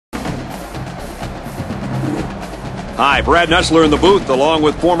Hi, Brad Nussler in the booth along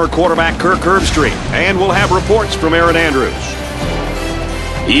with former quarterback Kirk Herbstreit. And we'll have reports from Aaron Andrews.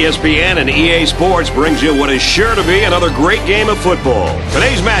 ESPN and EA Sports brings you what is sure to be another great game of football.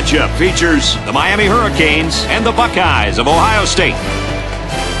 Today's matchup features the Miami Hurricanes and the Buckeyes of Ohio State.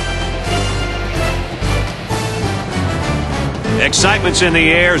 Excitement's in the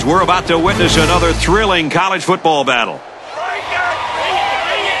air as we're about to witness another thrilling college football battle.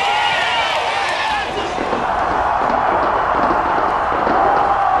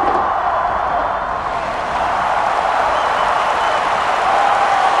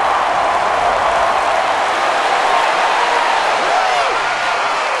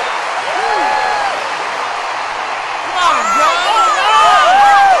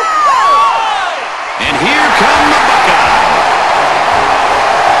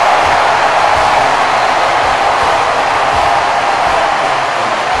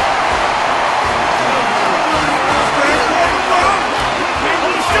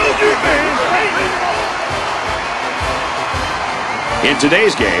 In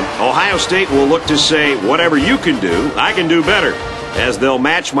today's game, Ohio State will look to say, whatever you can do, I can do better, as they'll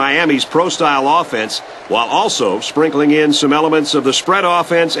match Miami's pro-style offense while also sprinkling in some elements of the spread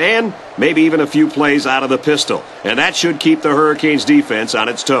offense and maybe even a few plays out of the pistol. And that should keep the Hurricanes' defense on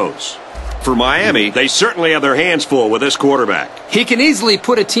its toes. For Miami, they certainly have their hands full with this quarterback. He can easily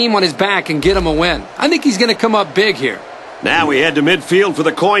put a team on his back and get him a win. I think he's going to come up big here. Now we head to midfield for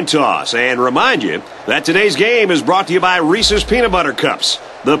the coin toss and remind you that today's game is brought to you by Reese's Peanut Butter Cups,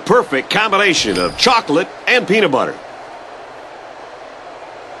 the perfect combination of chocolate and peanut butter.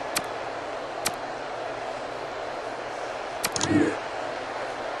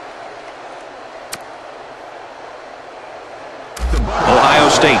 Ohio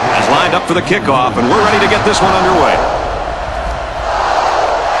State has lined up for the kickoff, and we're ready to get this one underway.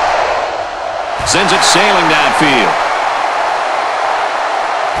 Sends it sailing downfield.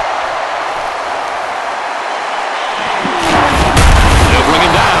 Bring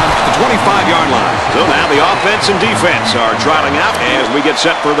him down at the 25-yard line. So now the offense and defense are trotting out as we get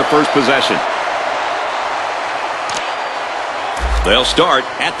set for the first possession. They'll start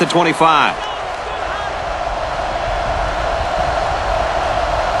at the 25.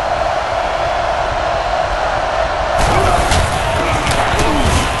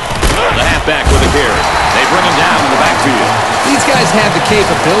 The halfback with a carry. They bring him down in the backfield. These guys have the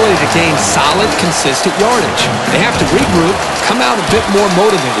capability to gain solid, consistent yardage. They have to regroup, come out a bit more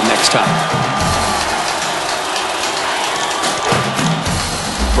motivated next time.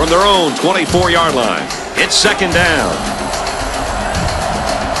 From their own 24-yard line, it's second down.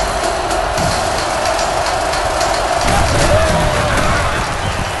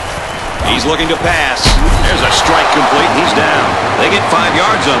 He's looking to pass. There's a strike complete. He's down. They get 5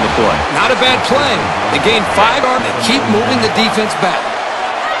 yards on the play. Not a bad play. They gain 5 yards and keep moving the defense back.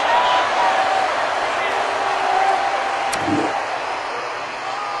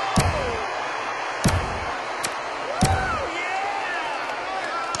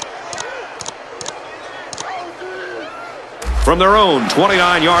 From their own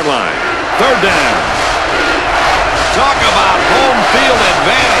 29-yard line, third down. Talk about home field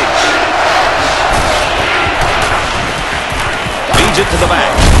advantage. Feeds it to the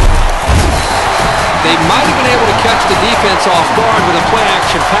back. They might have been able to catch the defense off guard with a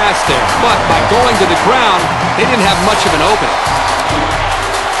play-action pass there, but by going to the ground, they didn't have much of an opening.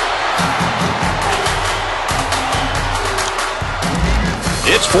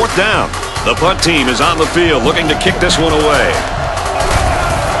 It's fourth down. The punt team is on the field looking to kick this one away.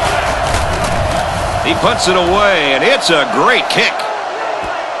 He punts it away, and it's a great kick.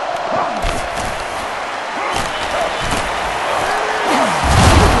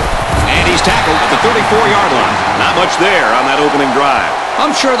 And he's tackled at the 34-yard line. Not much there on that opening drive.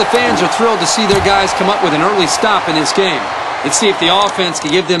 I'm sure the fans are thrilled to see their guys come up with an early stop in this game. Let's see if the offense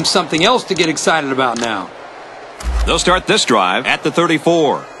can give them something else to get excited about now. They'll start this drive at the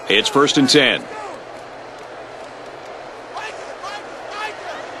 34. It's first and 10.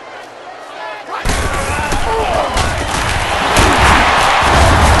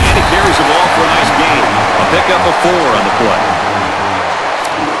 Carries the ball for a nice gain. A pickup of 4 on the play.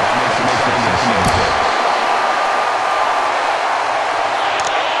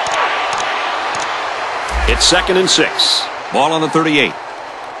 It's second and 6. Ball on the 38.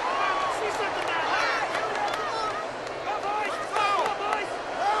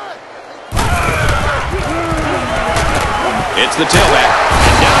 It's the tailback,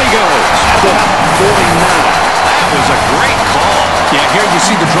 and down he goes at the 49. That was a great call. Yeah, here you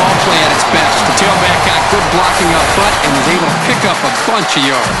see the draw play at its best. The tailback got good blocking up front and was able to pick up a bunch of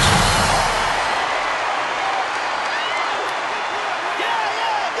yards.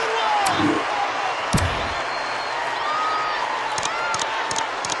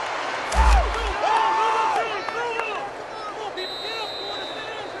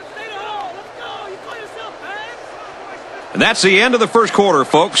 And that's the end of the first quarter,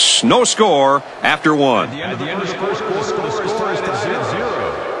 folks. No score after one. At the end of the first quarter, the score is 0.